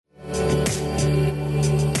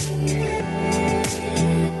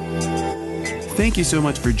Thank you so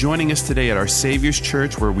much for joining us today at our Savior's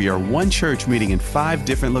Church, where we are one church meeting in 5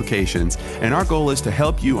 different locations. And our goal is to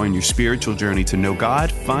help you on your spiritual journey to know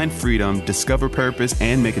God, find freedom, discover purpose,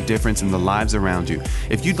 and make a difference in the lives around you.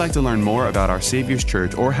 If you'd like to learn more about our Savior's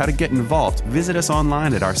Church or how to get involved, visit us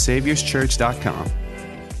online at oursaviorschurch.com.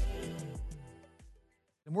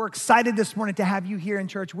 We're excited this morning to have you here in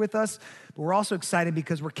church with us, but we're also excited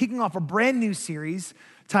because we're kicking off a brand new series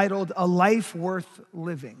titled A Life Worth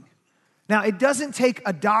Living. Now, it doesn't take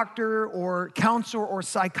a doctor or counselor or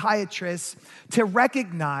psychiatrist to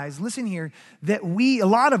recognize, listen here, that a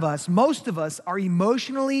lot of us, most of us are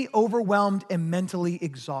emotionally overwhelmed and mentally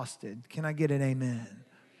exhausted. Can I get an amen?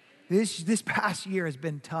 This past year has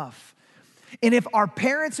been tough. And if our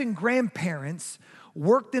parents and grandparents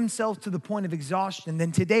work themselves to the point of exhaustion,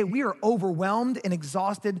 then today we are overwhelmed and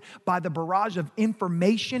exhausted by the barrage of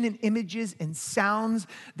information and images and sounds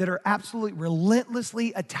that are absolutely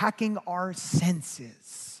relentlessly attacking our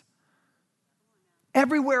senses.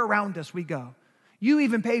 Everywhere around us we go. You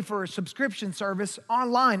even pay for a subscription service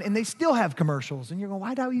online and they still have commercials. And you're going,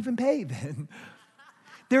 why do I even pay then?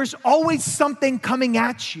 There's always something coming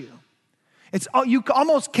at you. You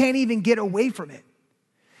almost can't even get away from it.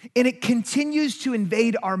 And it continues to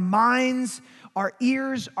invade our minds, our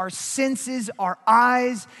ears, our senses, our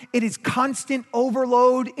eyes. It is constant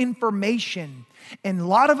overload information. And a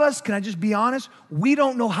lot of us, can I just be honest, we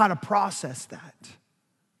don't know how to process that.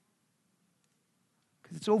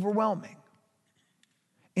 Because it's overwhelming.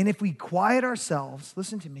 And if we quiet ourselves,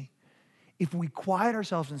 listen to me, if we quiet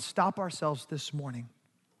ourselves and stop ourselves this morning,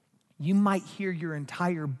 you might hear your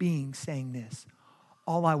entire being saying this: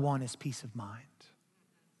 all I want is peace of mind.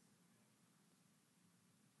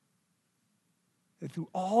 Through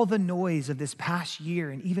all the noise of this past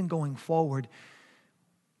year and even going forward,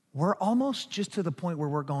 we're almost just to the point where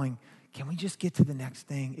we're going, can we just get to the next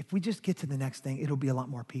thing? If we just get to the next thing, it'll be a lot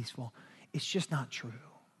more peaceful. It's just not true.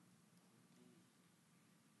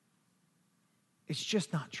 It's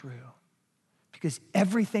just not true. Because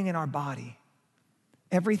everything in our body,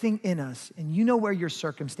 everything in us, and you know where your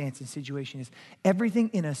circumstance and situation is, everything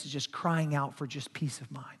in us is just crying out for just peace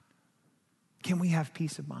of mind. Can we have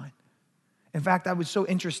peace of mind? In fact, that was so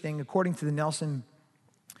interesting. According to the Nelson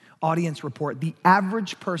Audience Report, the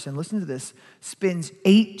average person, listen to this, spends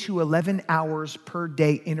 8 to 11 hours per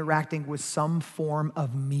day interacting with some form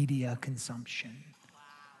of media consumption.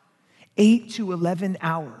 8 to 11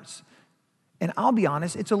 hours. And I'll be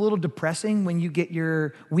honest, it's a little depressing when you get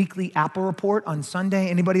your weekly Apple report on Sunday.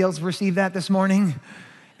 Anybody else receive that this morning?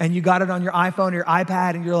 And you got it on your iPhone or your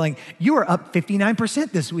iPad, and you're like, you are up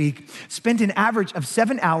 59% this week. Spent an average of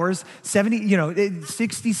 7 hours,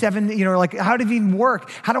 67, like, how did it even work?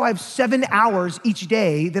 How do I have 7 hours each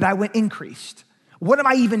day that I went increased? What am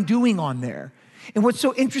I even doing on there? And what's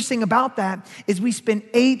so interesting about that is we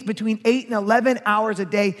spend between 8 and 11 hours a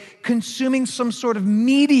day consuming some sort of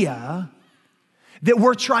media that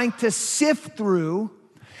we're trying to sift through,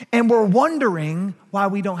 and we're wondering why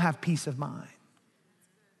we don't have peace of mind.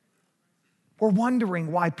 We're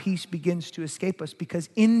wondering why peace begins to escape us, because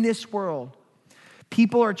in this world,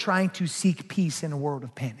 people are trying to seek peace in a world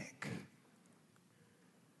of panic.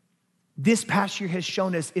 This past year has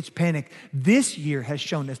shown us it's panic. This year has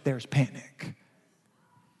shown us there's panic.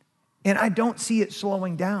 And I don't see it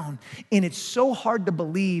slowing down. And it's so hard to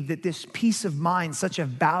believe that this peace of mind, such a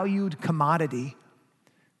valued commodity,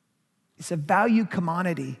 it's a valued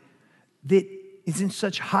commodity that is in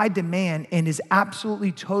such high demand and is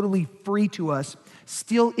absolutely, totally free to us,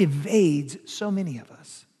 still evades so many of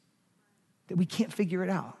us that we can't figure it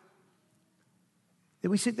out. That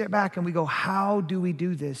we sit there back and we go, how do we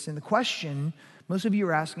do this? And the question most of you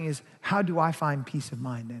are asking is, how do I find peace of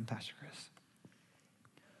mind then, Pastor Chris?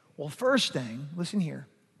 Well, first thing, listen here.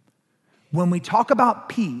 When we talk about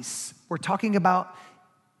peace, we're talking about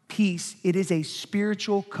peace. It is a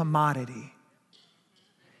spiritual commodity.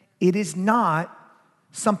 It is not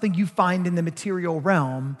something you find in the material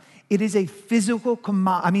realm. It is a physical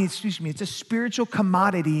it's a spiritual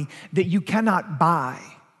commodity that you cannot buy.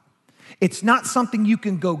 It's not something you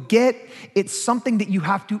can go get. It's something that you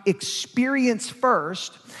have to experience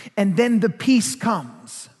first, and then the peace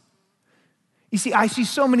comes. You see, I see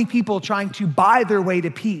so many people trying to buy their way to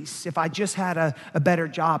peace. If I just had a better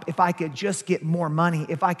job, if I could just get more money,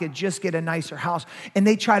 if I could just get a nicer house. And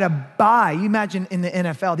they try to buy, you imagine in the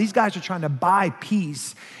NFL, these guys are trying to buy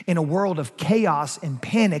peace in a world of chaos and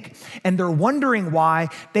panic. And they're wondering why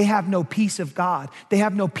they have no peace of God. They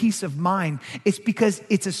have no peace of mind. It's because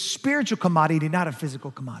it's a spiritual commodity, not a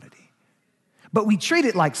physical commodity. But we treat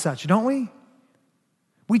it like such, don't we?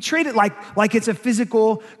 We treat it like it's a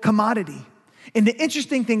physical commodity. And the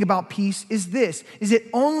interesting thing about peace is this, is that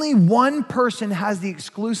only one person has the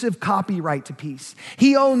exclusive copyright to peace.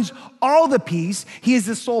 He owns all the peace. He is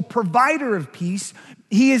the sole provider of peace.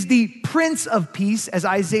 He is the Prince of Peace, as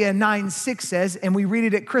Isaiah 9:6 says, and we read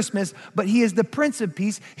it at Christmas, but he is the Prince of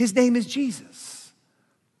Peace. His name is Jesus.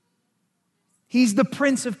 He's the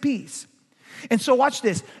Prince of Peace. And so watch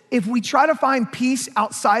this. If we try to find peace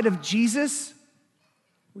outside of Jesus,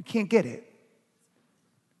 we can't get it.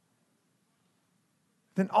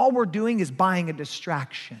 Then all we're doing is buying a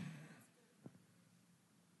distraction.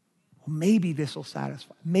 Well, maybe this will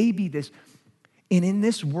satisfy. Maybe this. And in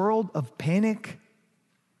this world of panic,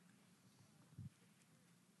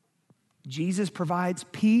 Jesus provides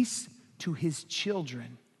peace to his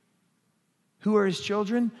children. Who are his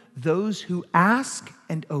children? Those who ask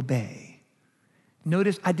and obey.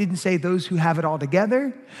 Notice I didn't say those who have it all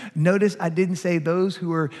together. Notice I didn't say those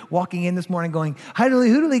who are walking in this morning going,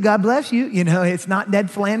 "Hiddly hoodly, God bless you." You know, it's not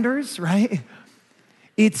Ned Flanders, right?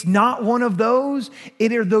 It's not one of those.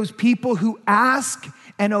 It are those people who ask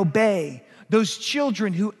and obey. Those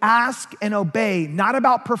children who ask and obey, not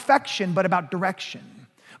about perfection, but about direction.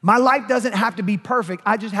 My life doesn't have to be perfect.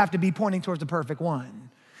 I just have to be pointing towards the perfect one.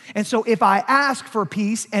 And so if I ask for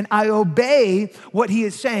peace and I obey what he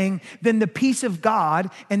is saying, then the peace of God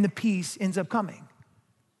and the peace ends up coming.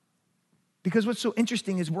 Because what's so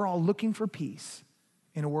interesting is we're all looking for peace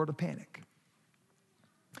in a world of panic.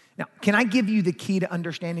 Now, can I give you the key to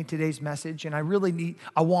understanding today's message? And I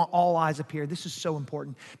want all eyes up here. This is so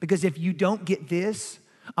important. Because if you don't get this,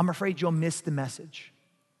 I'm afraid you'll miss the message.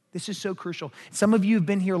 This is so crucial. Some of you have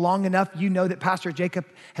been here long enough, you know that Pastor Jacob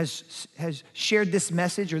has shared this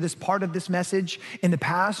message or this part of this message in the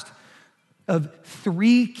past of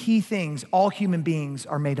 3 key things all human beings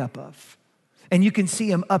are made up of. And you can see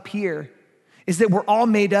them up here, is that we're all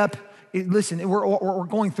made up. Listen, we're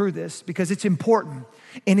going through this because it's important.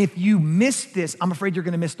 And if you miss this, I'm afraid you're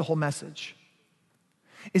going to miss the whole message.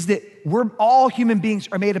 Is that all human beings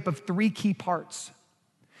are made up of 3 key parts.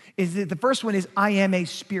 Is that the first one is I am a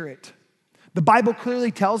spirit. The Bible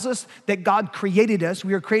clearly tells us that God created us.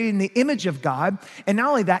 We are created in the image of God. And not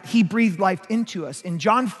only that, he breathed life into us. In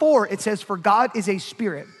John 4, it says, for God is a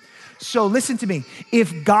spirit. So listen to me.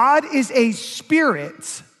 If God is a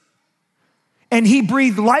spirit and he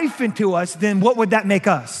breathed life into us, then what would that make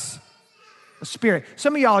us? A spirit.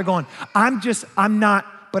 Some of y'all are going, I'm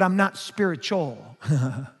not spiritual.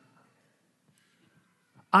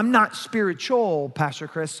 I'm not spiritual, Pastor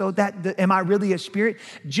Chris, so am I really a spirit?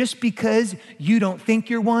 Just because you don't think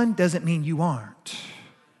you're one doesn't mean you aren't.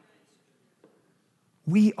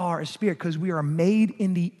 We are a spirit because we are made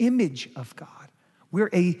in the image of God. We're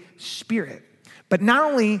a spirit. But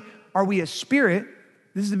not only are we a spirit,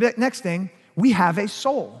 this is the next thing, we have a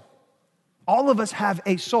soul. All of us have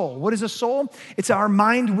a soul. What is a soul? It's our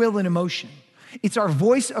mind, will, and emotion. It's our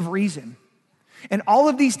voice of reason. And all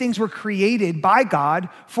of these things were created by God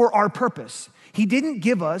for our purpose. He didn't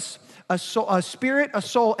give us a spirit, a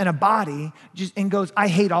soul, and a body and goes, I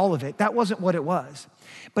hate all of it. That wasn't what it was.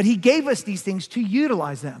 But he gave us these things to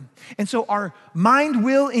utilize them. And so our mind,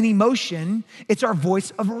 will, and emotion, it's our voice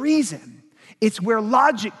of reason. It's where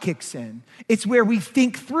logic kicks in. It's where we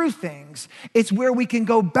think through things. It's where we can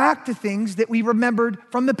go back to things that we remembered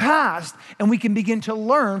from the past and we can begin to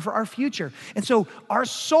learn for our future. And so our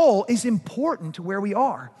soul is important to where we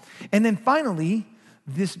are. And then finally,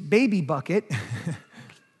 this baby bucket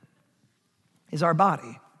is our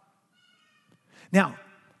body. Now,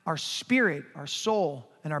 our spirit, our soul,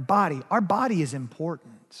 and our body is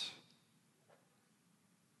important.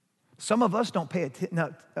 Some of us don't pay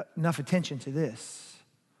enough attention to this.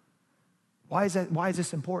 Why is that? Why is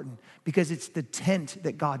this important? Because it's the tent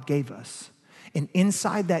that God gave us. And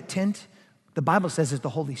inside that tent, the Bible says is the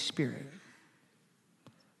Holy Spirit.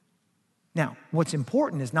 Now, what's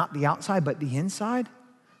important is not the outside, but the inside.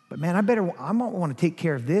 But man, I want to take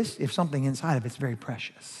care of this if something inside of it's very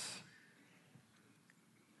precious.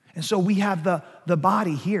 And so we have the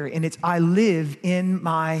body here, and it's I live in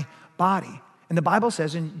my body. And the Bible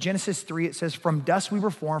says in Genesis 3, it says, from dust we were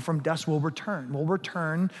formed, from dust we'll return. We'll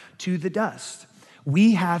return to the dust.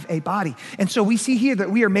 We have a body. And so we see here that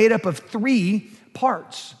we are made up of 3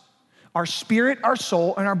 parts. Our spirit, our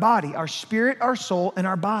soul, and our body. Our spirit, our soul, and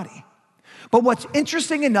our body. But what's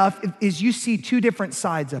interesting enough is you see 2 different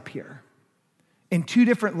sides up here in 2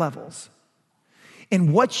 different levels.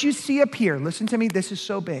 And what you see up here, listen to me, this is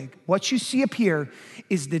so big. What you see up here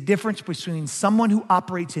is the difference between someone who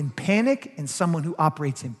operates in panic and someone who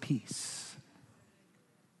operates in peace.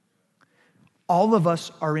 All of us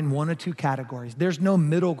are in one of 2 categories. There's no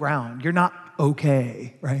middle ground. You're not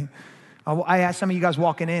okay, right? I asked some of you guys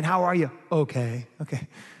walking in, how are you? Okay.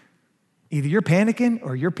 Either you're panicking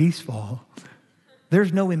or you're peaceful.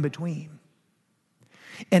 There's no in between.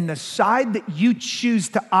 And the side that you choose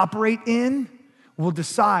to operate in will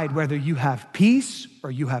decide whether you have peace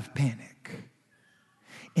or you have panic.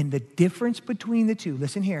 And the difference between the two,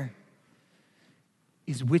 listen here,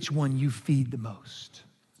 is which one you feed the most.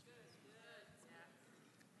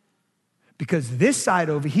 Because this side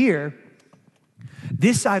over here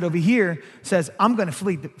says, I'm going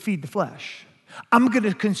to feed the flesh. I'm going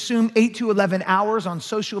to consume 8 to 11 hours on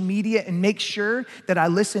social media and make sure that I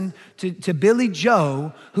listen to Billy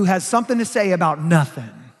Joe, who has something to say about nothing.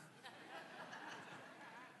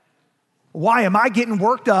 Why am I getting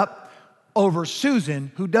worked up over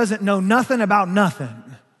Susan, who doesn't know nothing about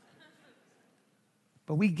nothing?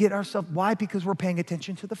 But we get ourselves, why? Because we're paying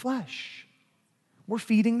attention to the flesh. We're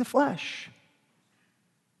feeding the flesh.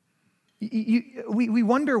 We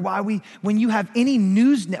wonder why when you have any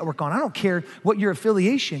news network on, I don't care what your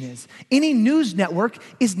affiliation is, any news network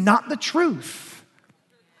is not the truth.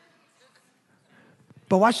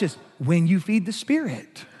 But watch this, when you feed the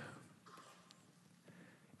Spirit,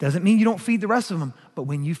 doesn't mean you don't feed the rest of them, but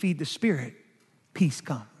when you feed the Spirit, peace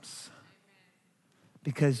comes.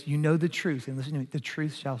 Because you know the truth, and listen to me, the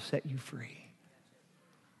truth shall set you free.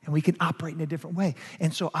 And we can operate in a different way.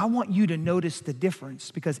 And so I want you to notice the difference,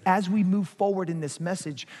 because as we move forward in this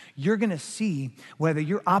message, you're going to see whether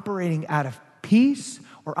you're operating out of peace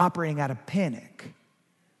or operating out of panic.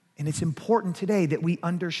 And it's important today that we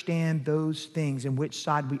understand those things and which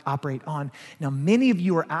side we operate on. Now, many of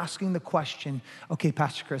you are asking the question, okay,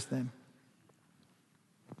 Pastor Chris, then,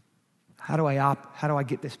 how do I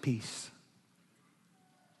get this peace?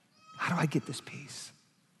 How do I get this peace?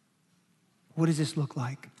 What does this look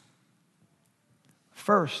like?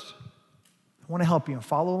 First, I want to help you and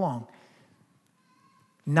follow along.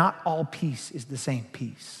 Not all peace is the same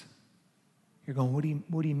peace. You're going,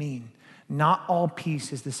 what do you mean? Not all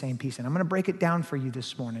peace is the same peace. And I'm going to break it down for you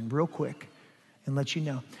this morning real quick and let you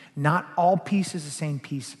know. Not all peace is the same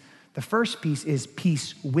peace. The first piece is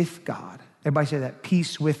peace with God. Everybody say that,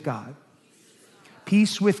 peace with God.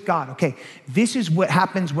 Peace with God. Okay, this is what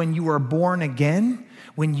happens when you are born again.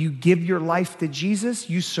 When you give your life to Jesus,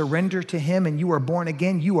 you surrender to him and you are born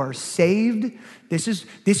again, you are saved. This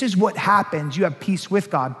is what happens. You have peace with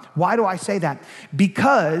God. Why do I say that?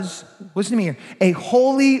 Because, listen to me here, a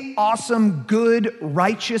holy, awesome, good,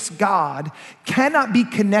 righteous God cannot be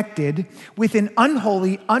connected with an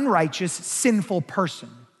unholy, unrighteous, sinful person.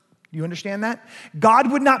 You understand that?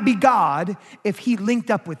 God would not be God if he linked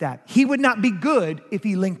up with that. He would not be good if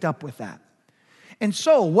he linked up with that. And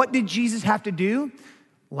so, what did Jesus have to do?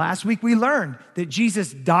 Last week we learned that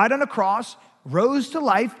Jesus died on a cross, rose to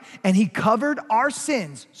life, and he covered our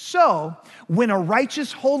sins. So, when a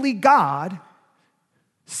righteous, holy God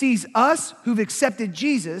sees us who've accepted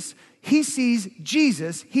Jesus, he sees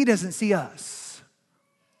Jesus, he doesn't see us.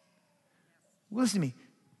 Listen to me.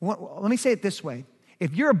 Let me say it this way.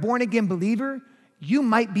 If you're a born-again believer, you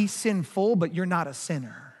might be sinful, but you're not a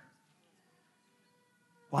sinner.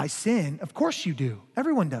 Why sin? Of course you do.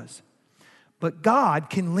 Everyone does. But God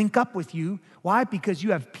can link up with you. Why? Because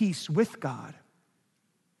you have peace with God.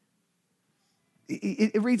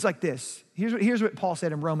 It reads like this. Here's what Paul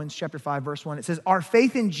said in Romans chapter 5, verse 1. It says, our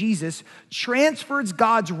faith in Jesus transfers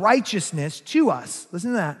God's righteousness to us.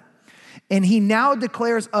 Listen to that. And he now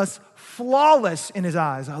declares us flawless in his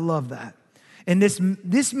eyes. I love that. And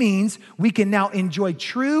this means we can now enjoy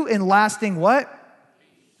true and lasting what?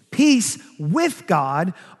 Peace with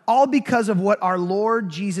God, all because of what our Lord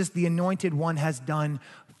Jesus, the Anointed One, has done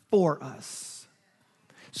for us.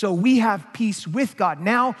 So we have peace with God.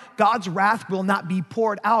 Now, God's wrath will not be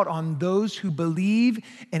poured out on those who believe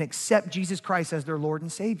and accept Jesus Christ as their Lord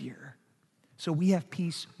and Savior. So we have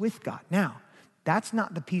peace with God. Now, that's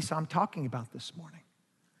not the peace I'm talking about this morning.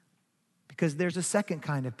 Because there's a second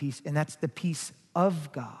kind of peace, and that's the peace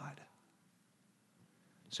of God.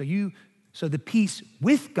 So the peace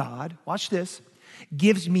with God, watch this,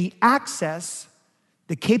 gives me access,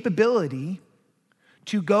 the capability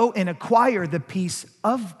to go and acquire the peace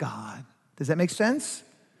of God. Does that make sense?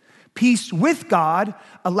 Peace with God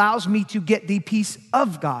allows me to get the peace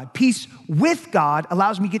of God. Peace with God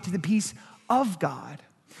allows me to get to the peace of God.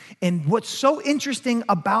 And what's so interesting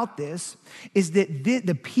about this is that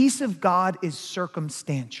the peace of God is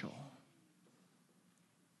circumstantial.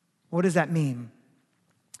 What does that mean?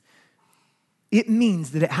 It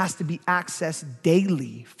means that it has to be accessed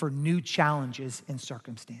daily for new challenges and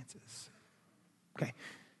circumstances. Okay.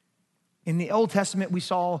 In the Old Testament, we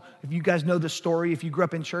saw, if you guys know the story, if you grew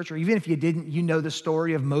up in church, or even if you didn't, you know the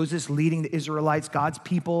story of Moses leading the Israelites, God's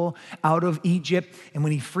people, out of Egypt. And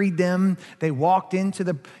when he freed them, they walked into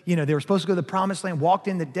they were supposed to go to the promised land, walked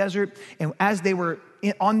in the desert. And as they were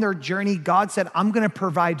on their journey, God said, I'm going to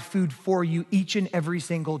provide food for you each and every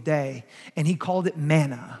single day. And he called it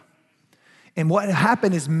manna. And what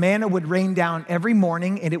happened is manna would rain down every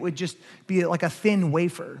morning, and it would just be like a thin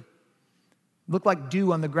wafer. Looked like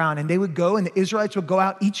dew on the ground. And they would go, and the Israelites would go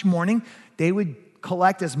out each morning. They would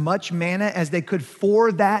collect as much manna as they could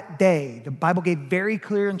for that day. The Bible gave very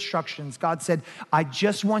clear instructions. God said, I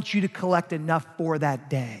just want you to collect enough for that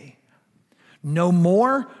day. No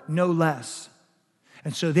more, no less.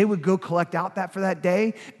 And so they would go collect out that for that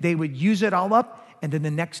day. They would use it all up, and then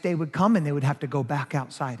the next day would come, and they would have to go back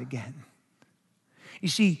outside again. You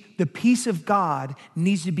see, the peace of God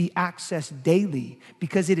needs to be accessed daily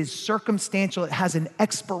because it is circumstantial. It has an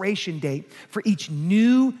expiration date for each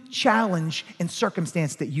new challenge and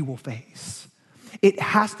circumstance that you will face. It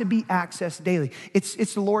has to be accessed daily.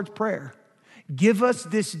 It's the Lord's Prayer. Give us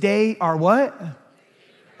this day our what?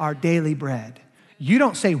 Our daily bread. You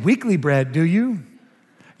don't say weekly bread, do you?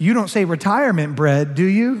 You don't say retirement bread, do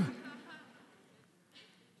you?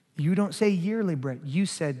 You don't say yearly bread. You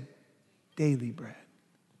said daily bread.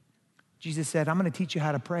 Jesus said, I'm going to teach you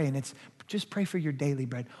how to pray, and it's just pray for your daily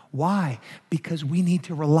bread. Why? Because we need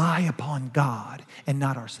to rely upon God and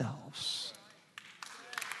not ourselves.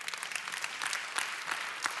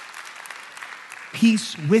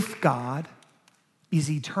 Peace with God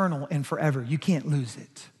is eternal and forever. You can't lose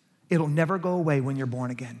it. It'll never go away when you're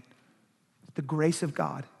born again. The grace of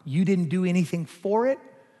God. You didn't do anything for it,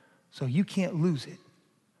 so you can't lose it.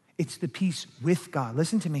 It's the peace with God.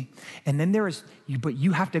 Listen to me. And then but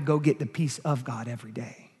you have to go get the peace of God every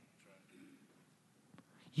day.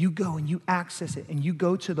 You go and you access it, and you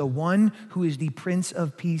go to the one who is the Prince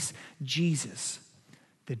of Peace, Jesus.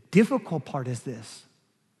 The difficult part is this.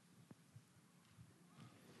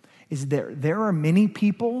 There are many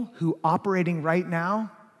people who operating right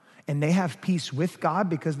now, and they have peace with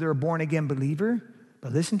God because they're a born-again believer.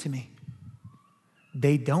 But listen to me.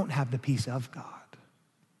 They don't have the peace of God.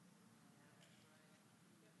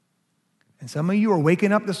 And some of you are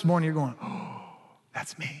waking up this morning, you're going, oh,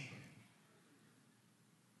 that's me.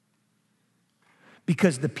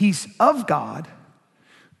 Because the peace of God,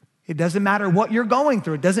 it doesn't matter what you're going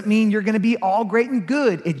through. It doesn't mean you're going to be all great and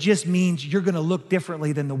good. It just means you're going to look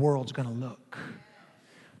differently than the world's going to look.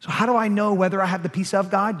 So how do I know whether I have the peace of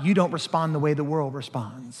God? You don't respond the way the world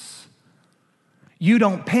responds. You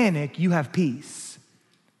don't panic, you have peace.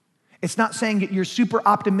 It's not saying that you're super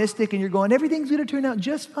optimistic and you're going, everything's going to turn out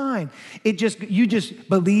just fine. You just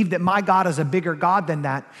believe that my God is a bigger God than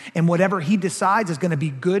that, and whatever he decides is going to be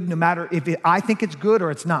good no matter if I think it's good or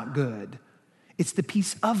it's not good. It's the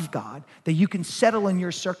peace of God that you can settle in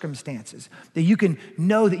your circumstances, that you can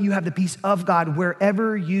know that you have the peace of God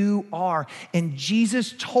wherever you are. And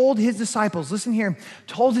Jesus told his disciples, listen here,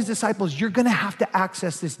 told his disciples, you're going to have to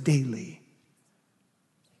access this daily.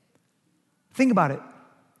 Think about it.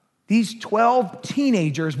 These 12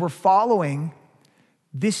 teenagers were following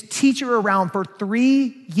this teacher around for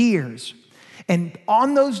 3 years. And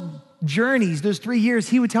on those journeys, those 3 years,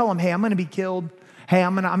 he would tell them, hey, I'm going to be killed. Hey,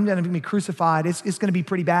 I'm going to be crucified. It's going to be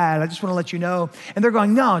pretty bad. I just want to let you know. And they're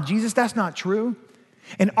going, no, Jesus, that's not true.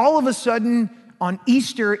 And all of a sudden, on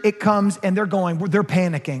Easter, it comes and they're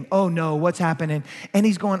panicking. Oh no, what's happening? And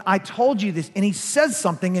he's going, I told you this. And he says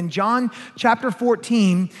something in John chapter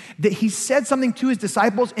 14 that he said something to his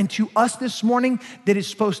disciples and to us this morning that is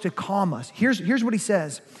supposed to calm us. Here's what he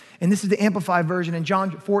says. And this is the Amplified version. In John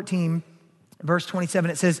 14, verse 27,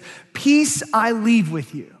 it says, peace I leave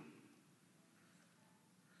with you.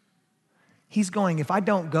 He's going, if I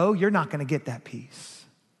don't go, you're not going to get that peace.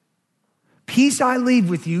 Peace I leave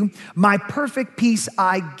with you, my perfect peace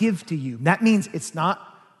I give to you. That means it's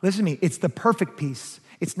not, listen to me, it's the perfect peace.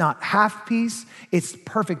 It's not half peace, it's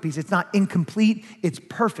perfect peace. It's not incomplete, it's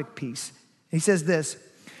perfect peace. He says this,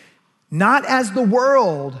 not as the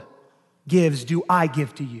world gives do I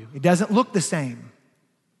give to you. It doesn't look the same.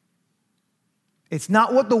 It's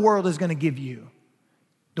not what the world is going to give you.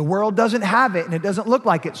 The world doesn't have it and it doesn't look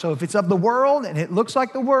like it. So if it's of the world and it looks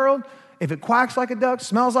like the world, if it quacks like a duck,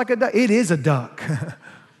 smells like a duck, it is a duck.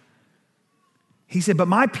 He said, but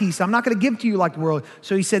my peace, I'm not going to give to you like the world.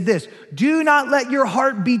 So he said this, do not let your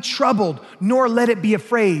heart be troubled, nor let it be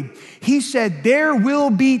afraid. He said, there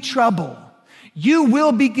will be trouble. You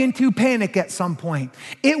will begin to panic at some point.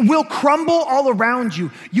 It will crumble all around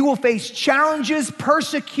you. You will face challenges,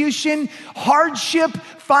 persecution, hardship,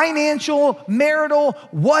 financial, marital,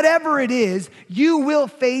 whatever it is, you will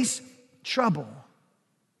face trouble.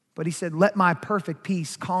 But he said, let my perfect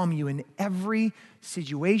peace calm you in every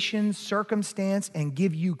situation, circumstance, and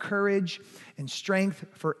give you courage and strength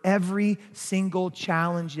for every single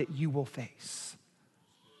challenge that you will face.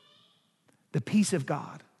 The peace of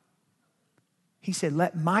God. He said,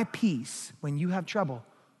 let my peace, when you have trouble,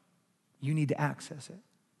 you need to access it.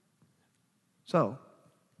 So,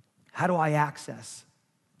 how do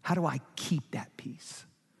I keep that peace?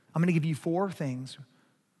 I'm gonna give you 4 things,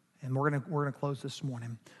 and we're gonna close this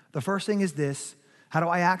morning. The first thing is this: how do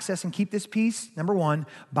I access and keep this peace? Number 1,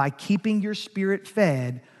 by keeping your spirit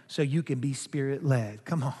fed so you can be spirit led.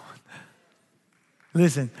 Come on.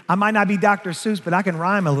 Listen, I might not be Dr. Seuss, but I can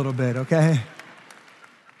rhyme a little bit, okay?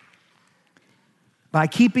 By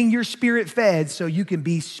keeping your spirit fed so you can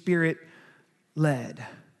be spirit led.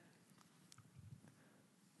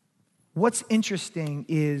 What's interesting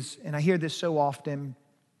is, and I hear this so often,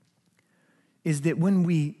 is that when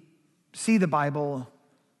we see the Bible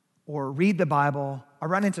or read the Bible, I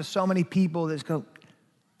run into so many people that go,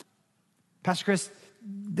 Pastor Chris,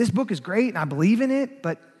 this book is great and I believe in it,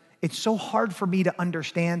 but it's so hard for me to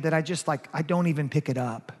understand that I don't even pick it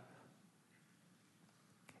up.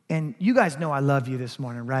 And you guys know I love you this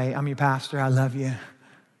morning, right? I'm your pastor, I love you.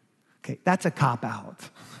 Okay, that's a cop-out.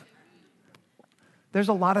 There's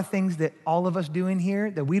a lot of things that all of us do in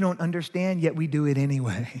here that we don't understand, yet we do it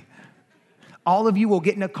anyway. All of you will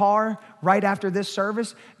get in a car right after this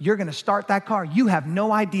service. You're going to start that car. You have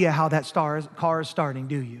no idea how that car is starting,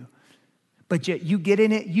 do you? But yet you get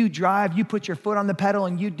in it, you drive, you put your foot on the pedal,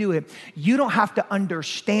 and you do it. You don't have to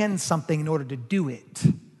understand something in order to do it.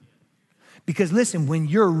 Because listen, when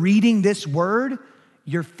you're reading this word,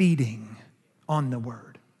 you're feeding on the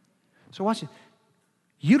word. So watch it.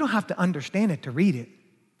 You don't have to understand it to read it,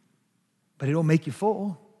 but it'll make you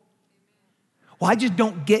full. Well, I just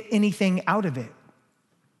don't get anything out of it.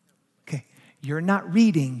 Okay, you're not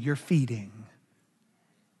reading, you're feeding.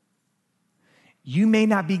 You may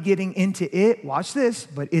not be getting into it, watch this,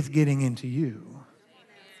 but it's getting into you.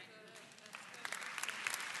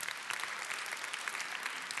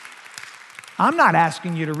 I'm not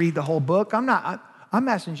asking you to read the whole book. I'm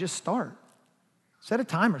asking you just start. Set a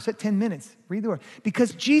timer, set 10 minutes, read the word.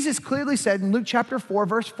 Because Jesus clearly said in Luke chapter 4,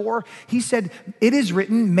 verse 4, he said, it is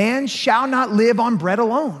written, man shall not live on bread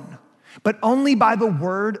alone, but only by the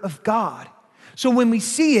word of God. So when we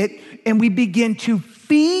see it and we begin to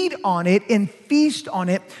feed on it and feast on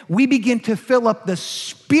it, we begin to fill up the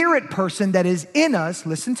spirit person that is in us.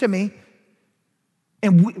 Listen to me.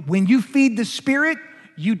 And when you feed the spirit,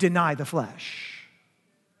 you deny the flesh.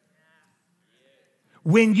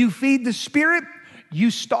 When you feed the spirit, you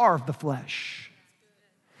starve the flesh.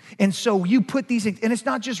 And so you put these things, and it's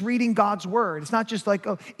not just reading God's word. It's not just like,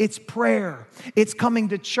 oh, it's prayer. It's coming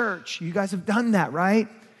to church. You guys have done that, right?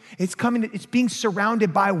 It's being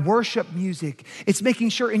surrounded by worship music. It's making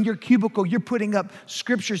sure in your cubicle you're putting up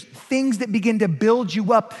scriptures, things that begin to build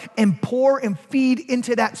you up and pour and feed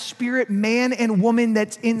into that spirit man and woman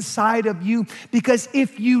that's inside of you. Because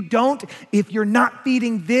if you're not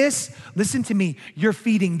feeding this, listen to me, you're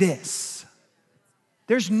feeding this.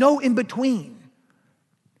 There's no in between.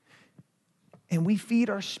 And we feed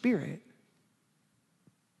our spirit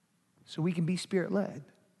so we can be spirit led.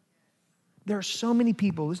 There are so many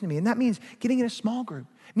people, listen to me, and that means getting in a small group.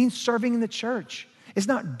 It means serving in the church. It's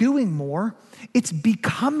not doing more, it's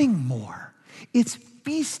becoming more. It's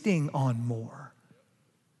feasting on more.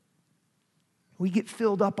 We get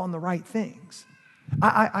filled up on the right things.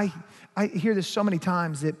 I hear this so many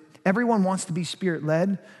times that everyone wants to be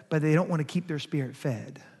spirit-led, but they don't want to keep their spirit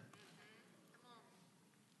fed.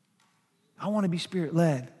 I want to be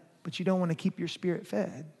spirit-led, but you don't want to keep your spirit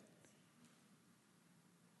fed.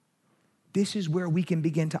 This is where we can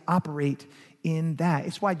begin to operate in that.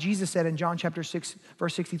 It's why Jesus said in John chapter 6,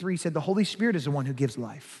 verse 63, he said, the Holy Spirit is the one who gives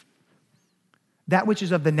life. That which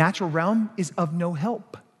is of the natural realm is of no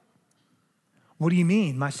help. What do you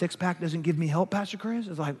mean? My six-pack doesn't give me help, Pastor Chris?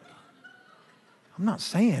 It's like, I'm not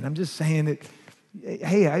saying. I'm just saying that,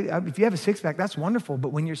 hey, if you have a six-pack, that's wonderful.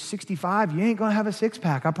 But when you're 65, you ain't going to have a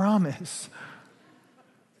six-pack, I promise.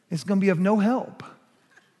 It's going to be of no help.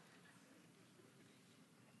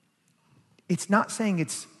 It's not saying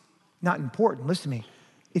it's not important. Listen to me.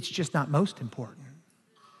 It's just not most important.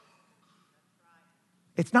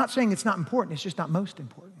 It's not saying it's not important. It's just not most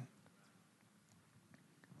important.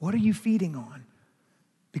 What are you feeding on?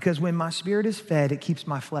 Because when my spirit is fed, it keeps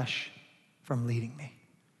my flesh from leading me.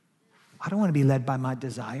 I don't want to be led by my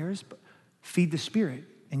desires, but feed the spirit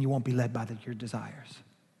and you won't be led by your desires.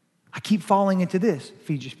 I keep falling into this,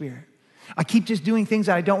 feed your spirit. I keep just doing things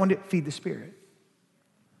that I don't want to, feed the spirit.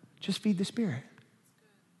 Just feed the spirit.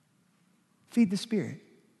 Feed the Spirit.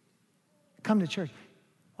 Come to church.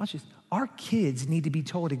 Watch this. Our kids need to be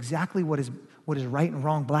told exactly what is right and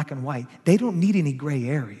wrong, black and white. They don't need any gray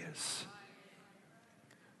areas.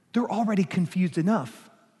 They're already confused enough.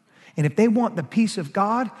 And if they want the peace of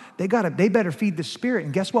God, they better feed the Spirit.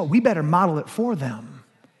 And guess what? We better model it for them.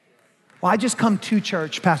 Well, I just come to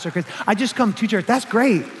church, Pastor Chris. I just come to church. That's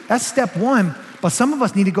great. That's step one. But some of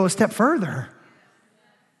us need to go a step further.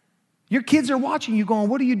 Your kids are watching you going,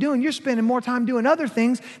 what are you doing? You're spending more time doing other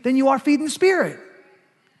things than you are feeding the Spirit.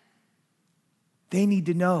 They need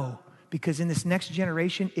to know, because in this next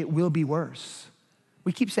generation, it will be worse.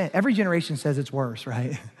 We keep saying, every generation says it's worse,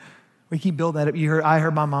 right? We keep building that up. I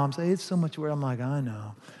heard my mom say, it's so much worse. I'm like, I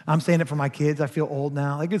know. I'm saying it for my kids. I feel old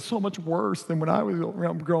now. Like, it's so much worse than when I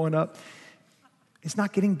was growing up. It's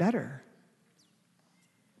not getting better.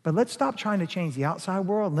 But let's stop trying to change the outside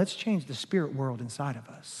world, and let's change the spirit world inside of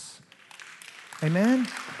us. Amen?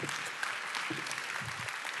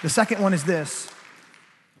 The second one is this.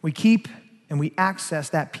 We keep and we access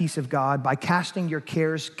that peace of God by casting your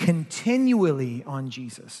cares continually on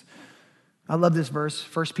Jesus. I love this verse,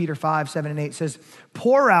 1 Peter 5, 7 and 8 says,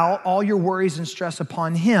 pour out all your worries and stress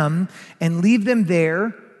upon him and leave them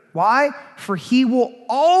there. Why? For he will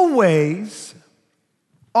always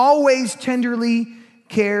tenderly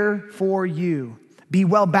care for you. Be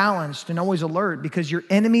well balanced and always alert, because your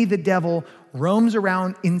enemy, the devil, roams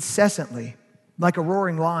around incessantly like a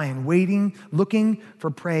roaring lion, waiting, looking for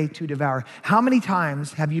prey to devour. How many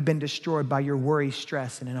times have you been destroyed by your worry,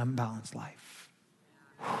 stress, and an unbalanced life?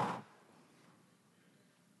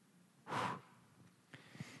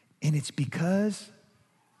 And it's because,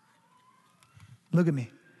 look at me,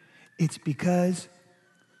 it's because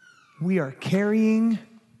we are carrying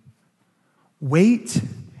weight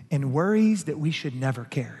and worries that we should never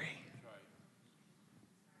carry.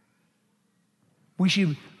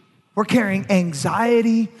 We're carrying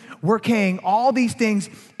anxiety, we're carrying all these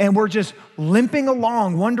things, and we're just limping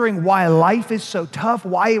along, wondering why life is so tough,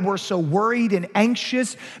 why we're so worried and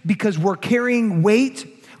anxious, because we're carrying weight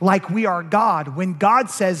like we are God. When God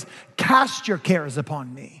says, cast your cares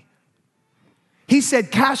upon me. He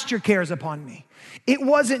said, cast your cares upon me. It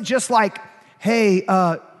wasn't just like, hey,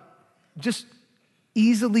 just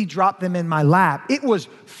easily drop them in my lap. It was,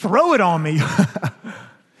 throw it on me.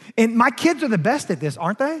 And my kids are the best at this,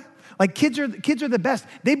 aren't they? Like kids are the best.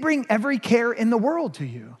 They bring every care in the world to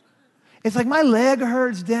you. It's like, my leg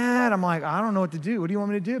hurts, Dad. I'm like, I don't know what to do. What do you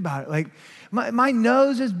want me to do about it? Like, my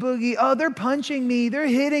nose is boogie. Oh, they're punching me. They're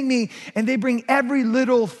hitting me. And they bring every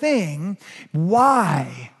little thing.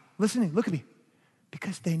 Why? Listen to me. Look at me.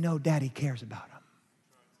 Because they know Daddy cares about them.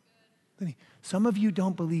 Look at me. Some of you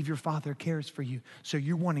don't believe your Father cares for you, so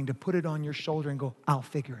you're wanting to put it on your shoulder and go, I'll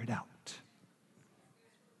figure it out.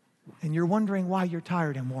 And you're wondering why you're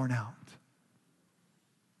tired and worn out.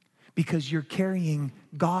 Because you're carrying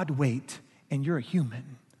God weight and you're a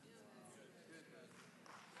human.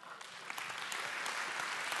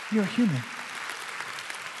 You're a human.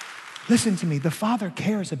 Listen to me. The Father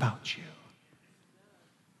cares about you.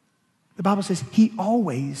 The Bible says he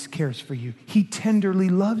always cares for you. He tenderly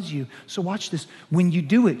loves you. So watch this. When you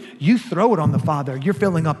do it, you throw it on the Father. You're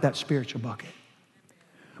filling up that spiritual bucket.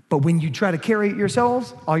 But when you try to carry it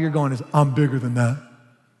yourselves, all you're going is, I'm bigger than that.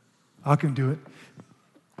 I can do it.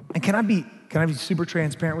 And can I be super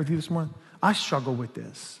transparent with you this morning? I struggle with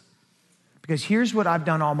this. Because here's what I've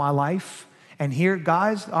done all my life. And here,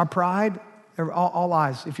 guys, our pride, all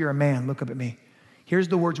eyes, if you're a man, look up at me. Here's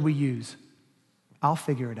the words we use. I'll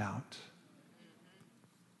figure it out.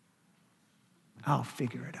 I'll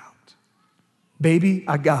figure it out. Baby,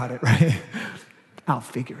 I got it, right? I'll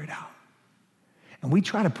figure it out. And we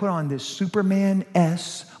try to put on this Superman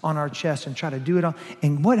S on our chest and try to do it all.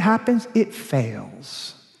 And what happens? It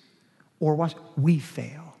fails. Or watch, we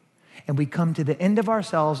fail. And we come to the end of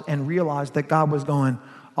ourselves and realize that God was going,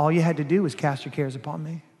 all you had to do was cast your cares upon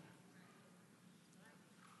me.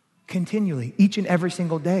 Continually, each and every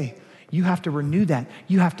single day. You have to renew that.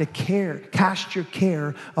 You have to cast your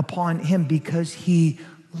care upon him because he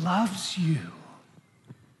loves you.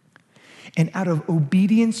 And out of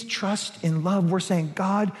obedience, trust, and love, we're saying,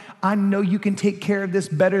 God, I know you can take care of this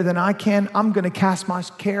better than I can. I'm going to cast my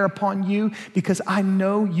care upon you because I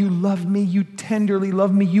know you love me. You tenderly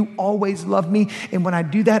love me. You always love me. And when I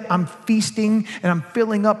do that, I'm feasting and I'm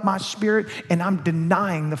filling up my spirit and I'm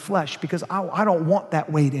denying the flesh because I don't want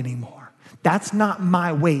that weight anymore. That's not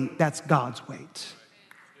my weight. That's God's weight.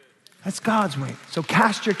 That's God's weight. So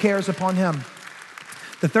cast your cares upon him.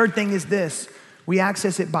 The third thing is this. We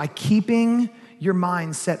access it by keeping your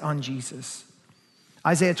mind set on Jesus.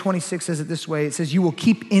 Isaiah 26 says it this way. It says, you will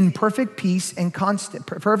keep in perfect and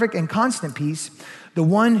constant peace the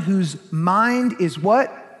one whose mind is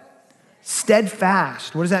what?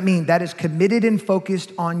 Steadfast. What does that mean? That is committed and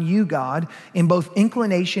focused on you, God, in both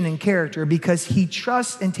inclination and character, because he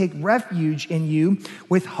trusts and takes refuge in you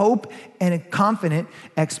with hope and a confident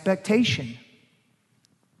expectation.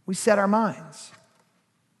 We set our minds.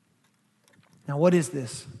 Now, what is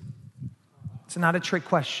this? It's not a trick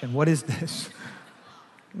question. What is this?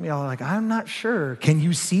 You're all like, I'm not sure. Can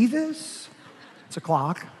you see this? It's a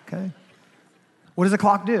clock, okay? What does a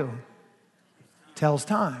clock do? Tells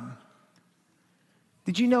time.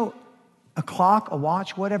 Did you know a clock, a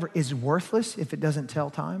watch, whatever, is worthless if it doesn't tell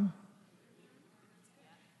time?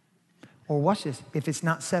 Or watch this, if it's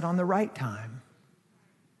not set on the right time,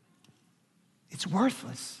 it's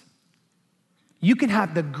worthless. You can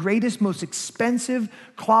have the greatest, most expensive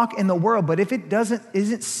clock in the world, but if it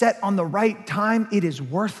isn't set on the right time, it is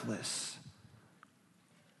worthless.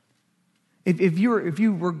 If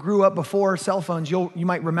you grew up before cell phones, you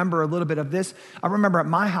might remember a little bit of this. I remember at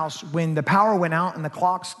my house when the power went out and the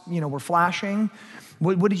clocks, were flashing.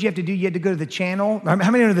 What did you have to do? You had to go to the channel. How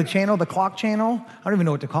many know the channel, the clock channel? I don't even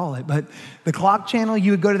know what to call it, but the clock channel, you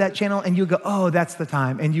would go to that channel and you would go, oh, that's the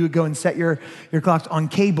time. And you would go and set your clocks on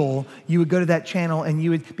cable. You would go to that channel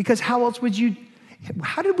and because how else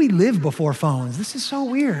how did we live before phones? This is so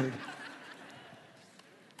weird.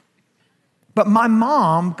 But my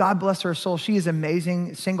mom, God bless her soul, she is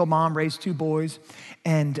amazing, single mom, raised 2 boys,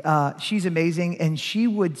 and she's amazing, and she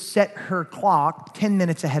would set her clock 10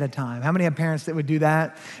 minutes ahead of time. How many have parents that would do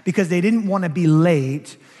that? Because they didn't want to be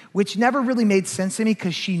late, which never really made sense to me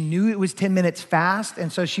because she knew it was 10 minutes fast,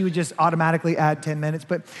 and so she would just automatically add 10 minutes,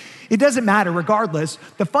 but it doesn't matter regardless.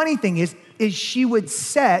 The funny thing is she would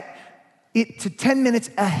set it to 10 minutes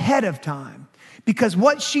ahead of time because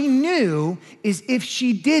what she knew is if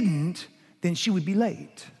she didn't, then she would be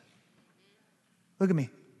late. Look at me.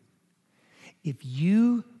 If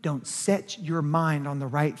you don't set your mind on the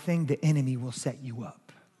right thing, the enemy will set you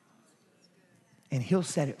up. And he'll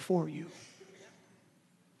set it for you.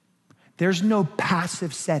 There's no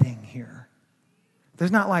passive setting here.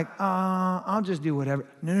 There's not like, I'll just do whatever.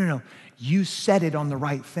 No. You set it on the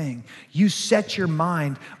right thing. You set your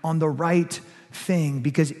mind on the right thing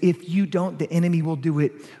because if you don't, the enemy will do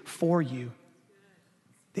it for you.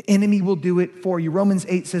 The enemy will do it for you. Romans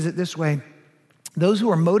 8 says it this way. Those who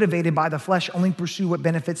are motivated by the flesh only pursue what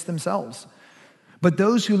benefits themselves. But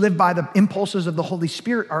those who live by the impulses of the Holy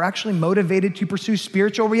Spirit are actually motivated to pursue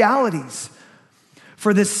spiritual realities.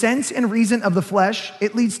 For the sense and reason of the flesh,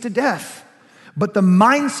 it leads to death. But the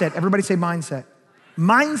mindset, everybody say mindset.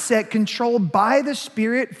 Mindset controlled by the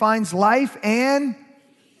Spirit finds life and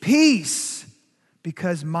peace.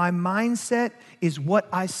 Because my mindset is what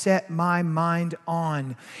I set my mind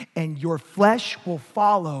on. And your flesh will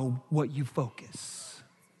follow what you focus.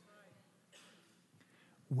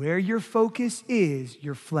 Where your focus is,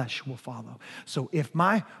 your flesh will follow. So if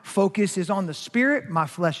my focus is on the Spirit, my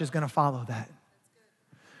flesh is going to follow that.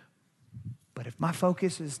 But if my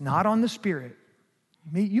focus is not on the Spirit,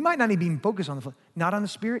 you might not even focus on the flesh. Not on the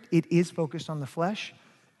Spirit, it is focused on the flesh,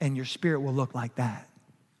 and your spirit will look like that.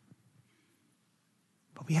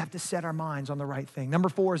 But we have to set our minds on the right thing. Number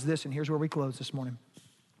 4 is this, and here's where we close this morning,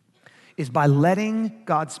 is by letting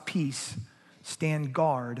God's peace stand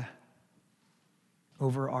guard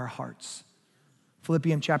over our hearts.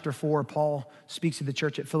 Philippians chapter 4, Paul speaks to the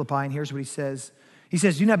church at Philippi, and here's what he says. He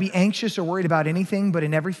says, do not be anxious or worried about anything, but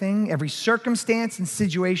in everything, every circumstance and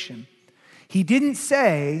situation. He didn't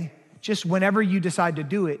say just whenever you decide to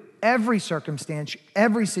do it, every circumstance,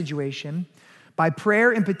 every situation, by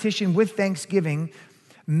prayer and petition with thanksgiving,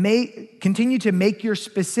 continue to make your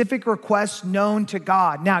specific requests known to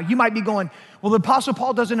God. Now, you might be going, well, the Apostle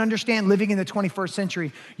Paul doesn't understand living in the 21st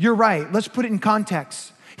century. You're right. Let's put it in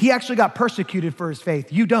context. He actually got persecuted for his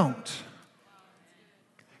faith. You don't.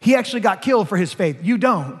 He actually got killed for his faith. You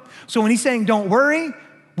don't. So when he's saying don't worry,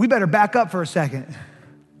 we better back up for a second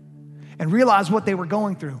and realize what they were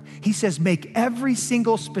going through. He says, make every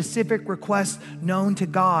single specific request known to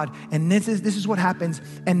God. And this is what happens.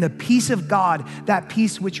 And the peace of God, that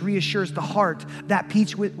peace which reassures the heart, that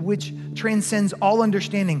peace which transcends all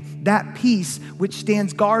understanding, that peace which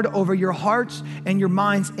stands guard over your hearts and your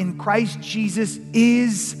minds in Christ Jesus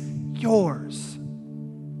is yours.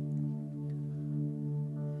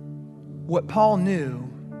 What Paul knew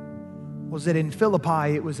was that in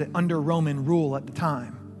Philippi, it was under Roman rule at the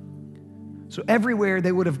time. So everywhere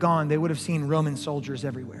they would have gone, they would have seen Roman soldiers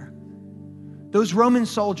everywhere. Those Roman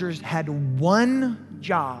soldiers had one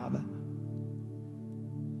job,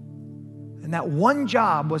 And that one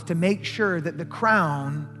job was to make sure that the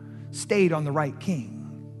crown stayed on the right king.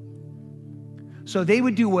 So they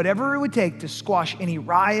would do whatever it would take to squash any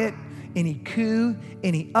riot, any coup,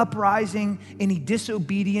 any uprising, any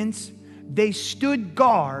disobedience. They stood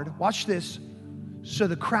guard, watch this, so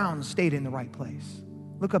the crown stayed in the right place.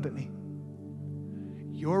 Look up at me.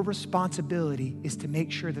 Your responsibility is to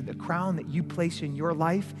make sure that the crown that you place in your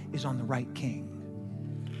life is on the right king.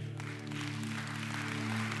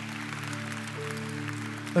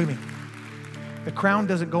 Look at me. The crown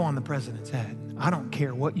doesn't go on the president's head. I don't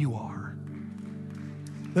care what you are.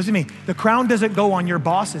 Listen to me. The crown doesn't go on your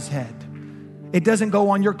boss's head. It doesn't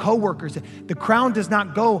go on your coworker's head. The crown does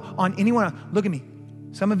not go on anyone else. Look at me.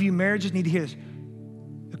 Some of you marriages need to hear this.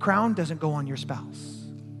 The crown doesn't go on your spouse.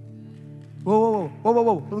 Whoa, whoa, whoa, whoa,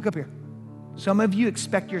 whoa, whoa. Look up here. Some of you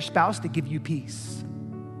expect your spouse to give you peace.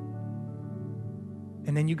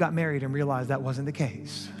 And then you got married and realized that wasn't the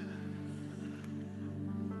case.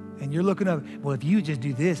 And you're looking up, well, if you just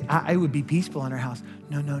do this, I would be peaceful in our house.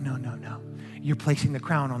 No, no, no, no, no. You're placing the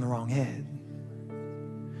crown on the wrong head.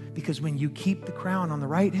 Because when you keep the crown on the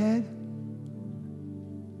right head,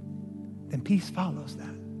 then peace follows that.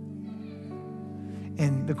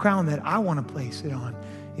 And the crown that I want to place it on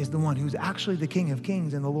is the one who's actually the King of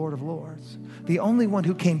Kings and the Lord of Lords. The only one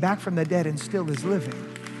who came back from the dead and still is living.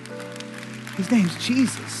 His name's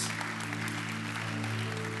Jesus.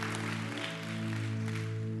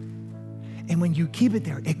 And when you keep it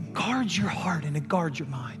there, it guards your heart and it guards your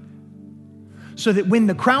mind. So that when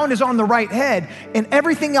the crown is on the right head and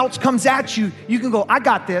everything else comes at you, you can go, I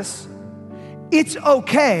got this. It's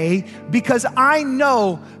okay because I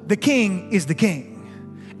know the king is the king.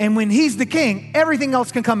 And when he's the king, everything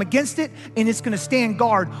else can come against it and it's going to stand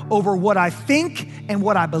guard over what I think and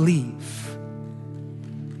what I believe.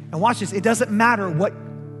 And watch this. It doesn't matter what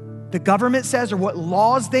the government says or what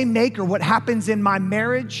laws they make or what happens in my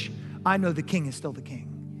marriage. I know the king is still the king.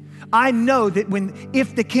 I know that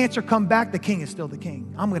if the cancer come back, the king is still the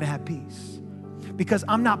king. I'm going to have peace because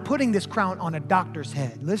I'm not putting this crown on a doctor's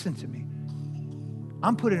head. Listen to me.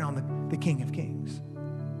 I'm putting it on the King of Kings.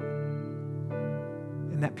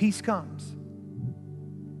 And that peace comes.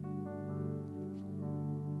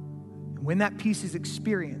 And when that peace is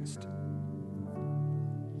experienced,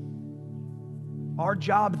 our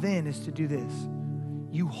job then is to do this.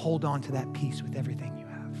 You hold on to that peace with everything you have.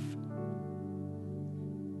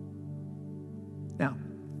 Now,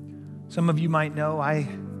 some of you might know, I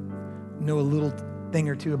know a little thing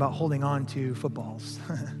or two about holding on to footballs.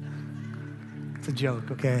 It's a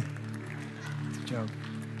joke, okay? It's a joke.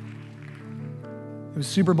 It was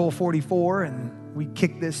Super Bowl 44, and we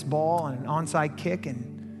kicked this ball on an onside kick,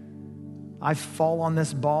 and I fall on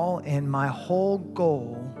this ball, and my whole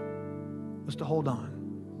goal was to hold on.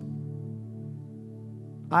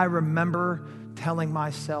 I remember telling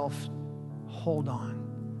myself, hold on.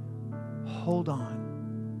 Hold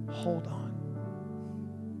on, hold on.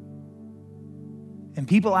 And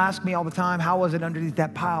people ask me all the time, how was it underneath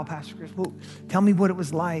that pile, Pastor Chris? Well, tell me what it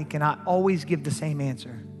was like. And I always give the same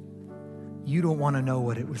answer. You don't want to know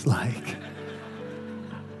what it was like.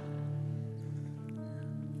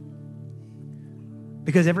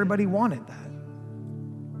 Because everybody wanted that.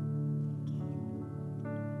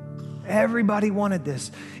 Everybody wanted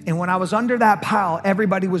this. And when I was under that pile,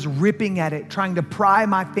 everybody was ripping at it, trying to pry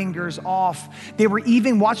my fingers off. They were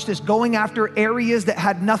even, watch this, going after areas that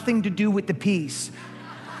had nothing to do with the peace.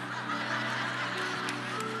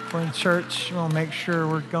 We're in church. We'll make sure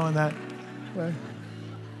we're going that way.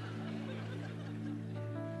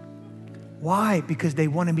 Why? Because they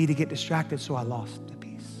wanted me to get distracted, so I lost the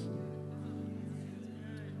peace.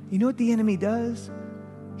 You know what the enemy does?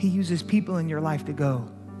 He uses people in your life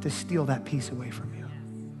to steal that peace away from you.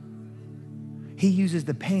 He uses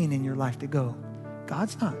the pain in your life to go,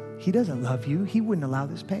 he doesn't love you. He wouldn't allow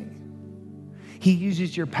this pain. He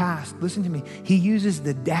uses your past. Listen to me. He uses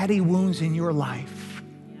the daddy wounds in your life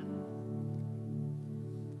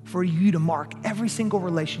for you to mark every single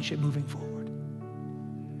relationship moving forward.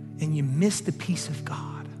 And you miss the peace of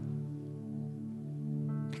God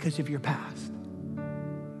because of your past.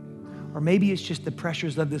 Or maybe it's just the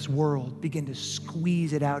pressures of this world begin to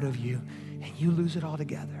squeeze it out of you and you lose it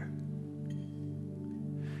altogether.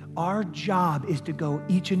 Our job is to go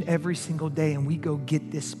each and every single day and we go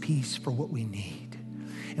get this peace for what we need.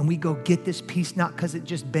 And we go get this peace not because it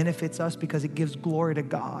just benefits us, because it gives glory to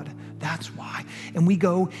God. That's why. And we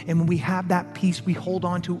go, and when we have that peace, we hold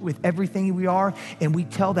on to it with everything we are, and we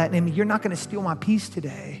tell that enemy, you're not going to steal my peace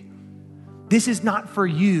today. This is not for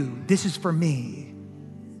you. This is for me.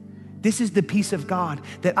 This is the peace of God,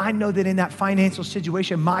 that I know that in that financial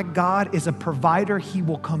situation, my God is a provider. He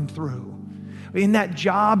will come through. in that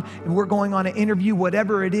job, and we're going on an interview,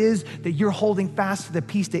 whatever it is, that you're holding fast to the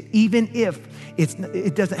peace that even if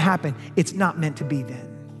it doesn't happen, it's not meant to be then.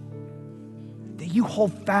 That you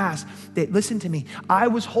hold fast, that listen to me, I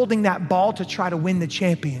was holding that ball to try to win the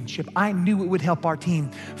championship. I knew it would help our team.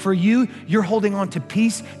 For you, you're holding on to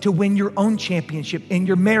peace to win your own championship in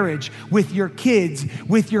your marriage, with your kids,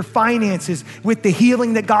 with your finances, with the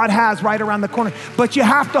healing that God has right around the corner. But you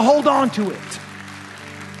have to hold on to it.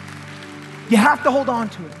 You have to hold on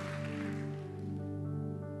to it.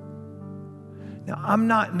 Now, I'm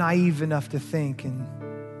not naive enough to think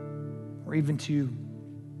or even to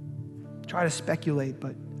try to speculate,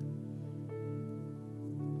 but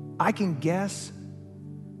I can guess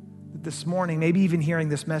that this morning, maybe even hearing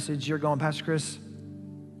this message, you're going, Pastor Chris,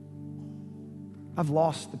 I've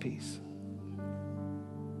lost the peace.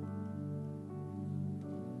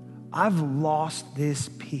 I've lost this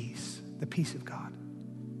peace, the peace of God.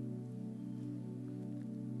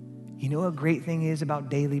 You know what a great thing is about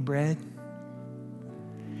daily bread?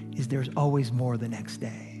 Is there's always more the next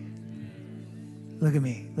day. Look at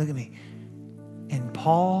me, look at me. And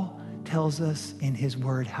Paul tells us in his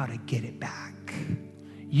word how to get it back.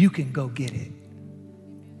 You can go get it.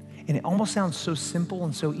 And it almost sounds so simple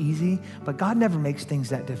and so easy, but God never makes things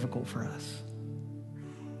that difficult for us.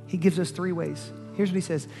 He gives us 3 ways. Here's what he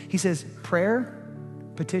says. He says prayer,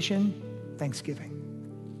 petition, thanksgiving.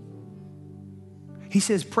 He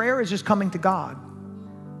says prayer is just coming to God.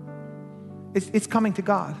 It's coming to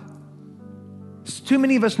God. Too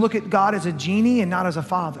many of us look at God as a genie and not as a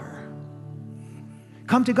father.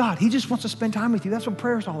 Come to God. He just wants to spend time with you. That's what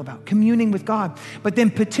prayer is all about, communing with God. But then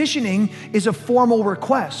petitioning is a formal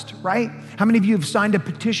request, right? How many of you have signed a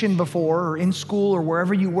petition before, or in school or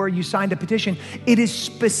wherever you were, you signed a petition? It is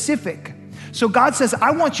specific. So God says,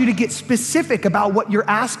 I want you to get specific about what you're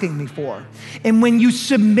asking me for. And when you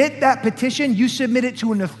submit that petition, you submit it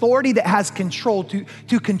to an authority that has control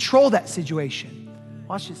to control that situation.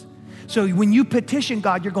 Watch this. So when you petition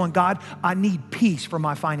God, you're going, God, I need peace for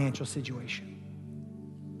my financial situation.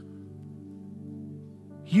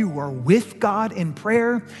 You are with God in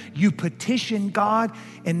prayer. You petition God.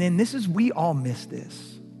 And then we all miss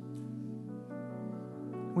this.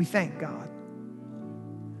 We thank God.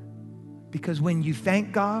 Because when you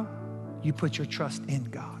thank God, you put your trust in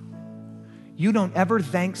God. You don't ever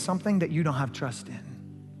thank something that you don't have trust in.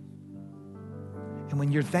 And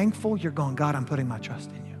when you're thankful, you're going, God, I'm putting my trust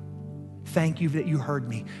in you. Thank you that you heard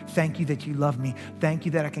me. Thank you that you love me. Thank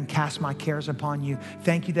you that I can cast my cares upon you.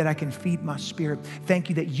 Thank you that I can feed my spirit. Thank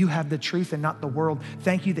you that you have the truth and not the world.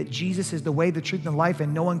 Thank you that Jesus is the way, the truth, and the life,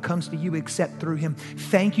 and no one comes to you except through him.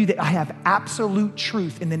 Thank you that I have absolute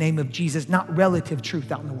truth in the name of Jesus, not relative truth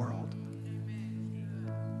out in the world.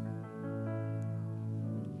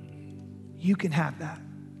 You can have that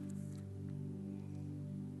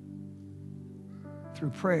through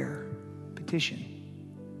prayer, petition,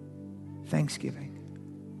 thanksgiving.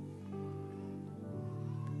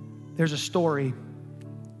 There's a story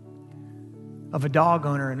of a dog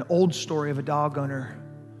owner, an old story of a dog owner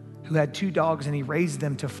who had 2 dogs, and he raised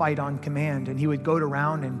them to fight on command. And he would go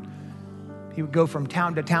around and he would go from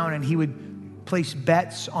town to town, and he would place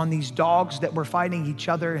bets on these dogs that were fighting each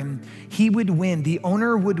other, and he would win. The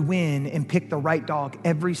owner would win and pick the right dog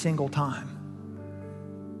every single time.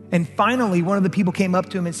 And finally, one of the people came up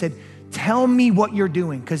to him and said, tell me what you're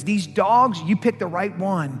doing, because these dogs, you pick the right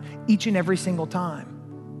one each and every single time.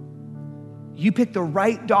 You pick the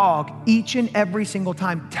right dog each and every single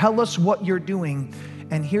time. Tell us what you're doing.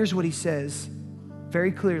 And here's what he says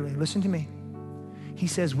very clearly. Listen to me. He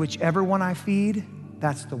says, whichever one I feed,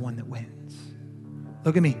 that's the one that wins.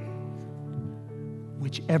 Look at me.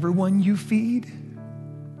 Whichever one you feed,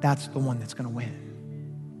 that's the one that's going to win.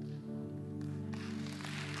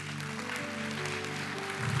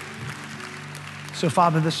 So,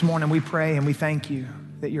 Father, this morning we pray and we thank you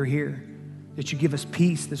that you're here, that you give us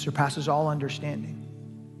peace that surpasses all understanding.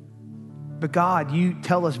 But God, you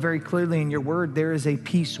tell us very clearly in your word, there is a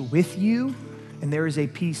peace with you and there is a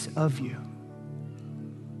peace of you.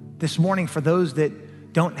 This morning, for those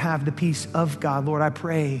that don't have the peace of God, Lord, I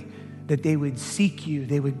pray that they would seek you,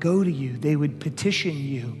 they would go to you, they would petition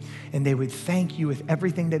you, and they would thank you with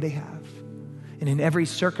everything that they have. And in every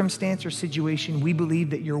circumstance or situation, we believe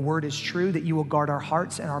that your word is true, that you will guard our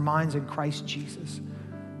hearts and our minds in Christ Jesus,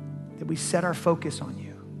 that we set our focus on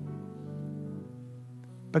you.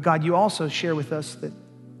 But God, you also share with us that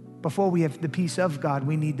before we have the peace of God,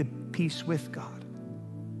 we need the peace with God.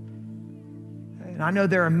 And I know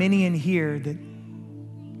there are many in here that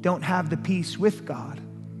don't have the peace with God,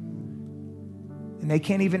 and they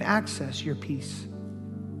can't even access your peace.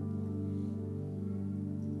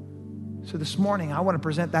 So this morning, I want to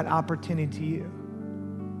present that opportunity to you.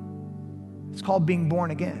 It's called being born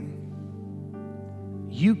again.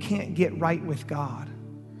 You can't get right with God,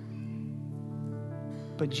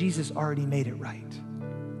 but Jesus already made it right.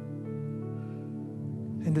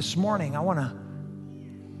 And this morning, I want to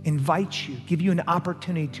invite you, give you an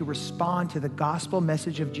opportunity to respond to the gospel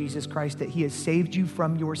message of Jesus Christ, that he has saved you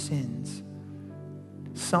from your sins.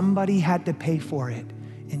 Somebody had to pay for it,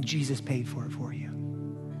 and Jesus paid for it for you.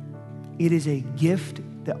 It is a gift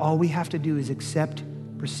that all we have to do is accept,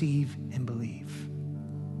 receive, and believe.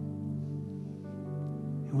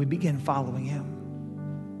 And we begin following him.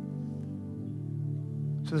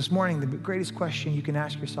 So this morning, the greatest question you can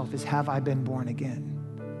ask yourself is, have I been born again?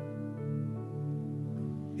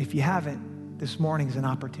 If you haven't, this morning is an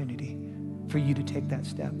opportunity for you to take that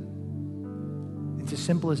step. It's as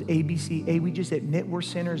simple as ABC. A, we just admit we're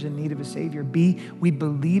sinners in need of a Savior. B, we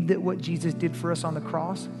believe that what Jesus did for us on the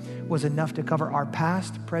cross was enough to cover our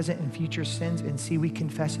past, present, and future sins. And C, we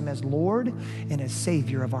confess him as Lord and as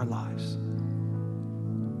Savior of our lives.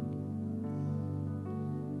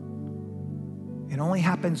 It only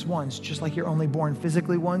happens once, just like you're only born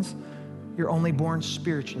physically once. You're only born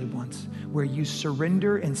spiritually once, where you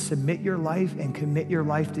surrender and submit your life and commit your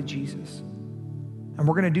life to Jesus. And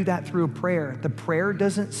we're going to do that through a prayer. The prayer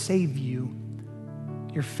doesn't save you.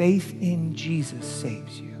 Your faith in Jesus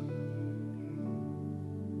saves you.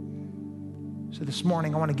 So this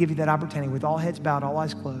morning, I want to give you that opportunity with all heads bowed, all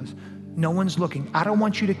eyes closed. No one's looking. I don't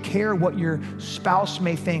want you to care what your spouse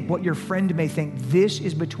may think, what your friend may think. This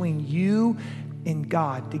is between you and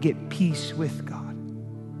God, to get peace with God.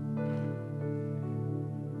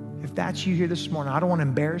 If that's you here this morning, I don't want to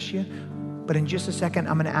embarrass you, but in just a second,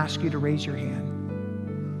 I'm going to ask you to raise your hand.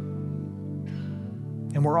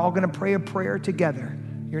 And we're all going to pray a prayer together.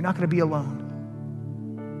 You're not going to be alone.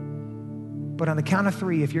 But on the count of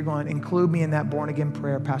 3, if you're going, include me in that born again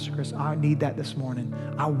prayer, Pastor Chris, I need that this morning.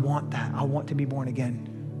 I want that. I want to be born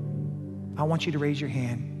again. I want you to raise your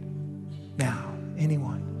hand now.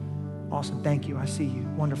 Anyone? Awesome. Thank you. I see you.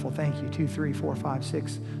 Wonderful. Thank you. 2, 3, 4, 5,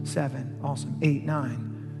 6, 7. Awesome. 8,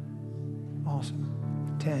 9.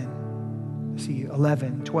 Awesome. 10. I see you.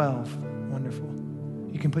 11, 12. Wonderful.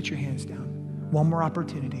 You can put your hands down. One more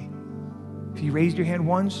opportunity. If you raised your hand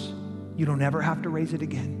once, you don't ever have to raise it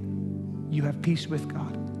again. You have peace with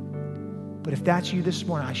God. But if that's you this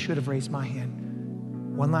morning, I should have raised my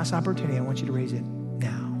hand. One last opportunity. I want you to raise it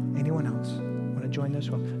now. Anyone else want to join this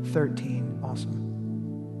one? 13. Awesome.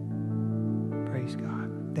 Praise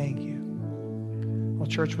God. Thank you. Well,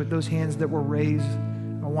 church, with those hands that were raised,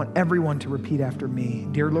 I want everyone to repeat after me.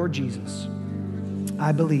 Dear Lord Jesus,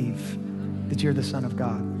 I believe that you're the Son of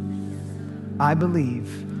God. I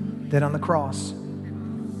believe that on the cross,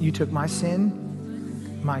 you took my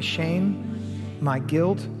sin, my shame, my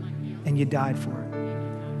guilt, and you died for it.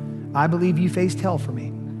 I believe you faced hell for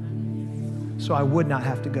me, so I would not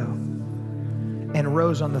have to go, and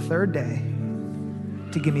rose on the 3rd day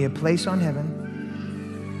to give me a place on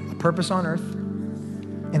heaven, a purpose on earth,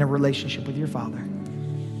 and a relationship with your Father.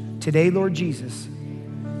 Today, Lord Jesus,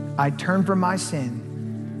 I turn from my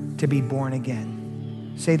sin to be born again.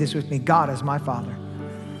 Say this with me. God is my Father.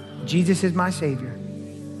 Jesus is my Savior.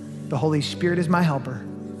 The Holy Spirit is my helper.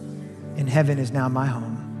 And heaven is now my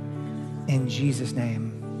home. In Jesus'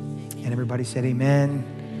 name. And everybody said amen.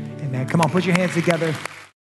 Amen. Come on, put your hands together.